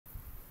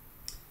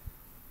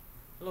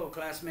Hello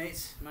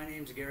classmates, my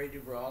name is Gary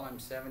Dubrall. I'm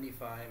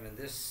 75 and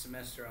this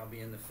semester I'll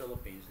be in the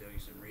Philippines doing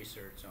some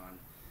research on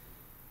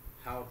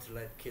how to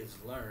let kids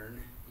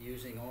learn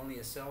using only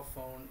a cell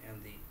phone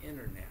and the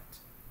internet,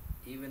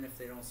 even if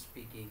they don't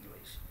speak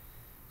English.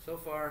 So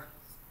far,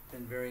 it's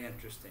been very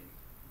interesting,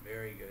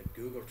 very good.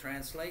 Google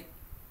Translate,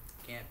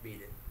 can't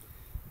beat it.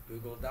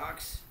 Google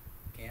Docs,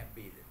 can't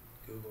beat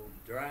it. Google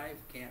Drive,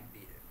 can't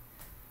beat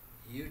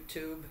it.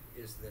 YouTube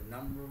is the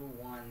 #1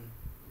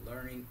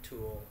 learning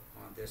tool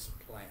on this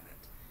planet,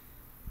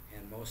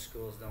 and most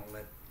schools don't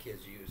let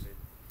kids use it.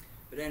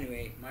 But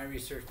anyway, my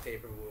research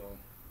paper will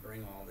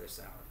bring all this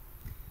out.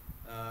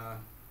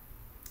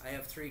 I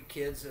have 3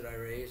 kids that I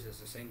raised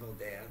as a single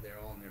dad. They're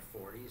all in their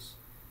 40s.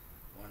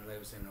 One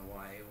lives in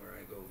Hawaii, where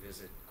I go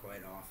visit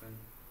quite often.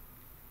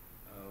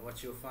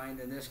 What you'll find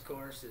in this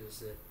course is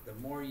that the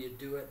more you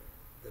do it,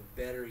 the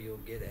better you'll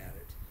get at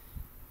it.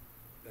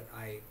 But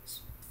I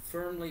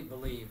firmly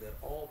believe that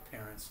all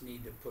parents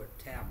need to put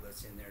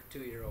tablets in their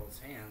 2-year-olds'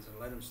 hands and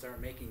let them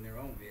start making their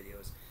own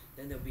videos.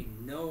 Then there'll be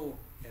no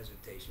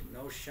hesitation,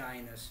 no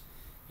shyness.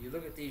 You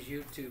look at these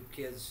YouTube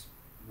kids,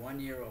 1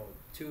 year old,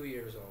 2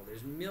 years old,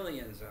 there's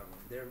millions of them.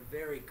 They're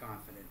very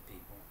confident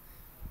people.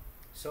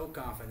 So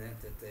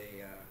confident that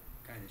they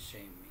kind of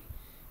shame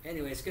me.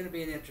 Anyway, it's going to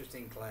be an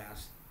interesting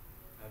class.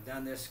 I've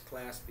done this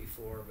class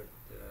before, but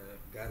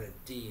got a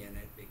D in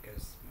it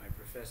because my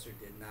professor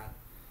did not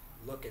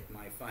look at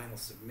my final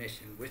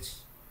submission, which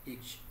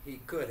he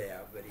could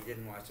have, but he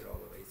didn't watch it all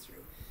the way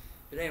through.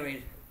 But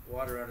anyway,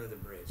 water under the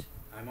bridge.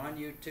 I'm on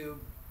YouTube,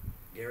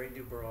 Gary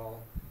Dubrall.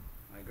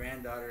 My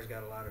granddaughter's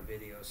got a lot of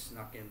videos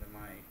snuck into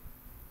my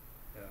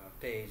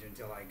page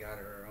until I got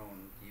her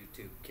own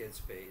YouTube Kids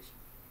page.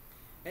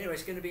 Anyway,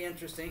 it's going to be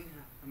interesting.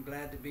 I'm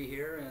glad to be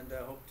here and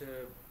hope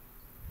to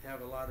have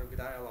a lot of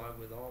dialogue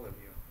with all of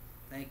you.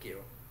 Thank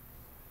you.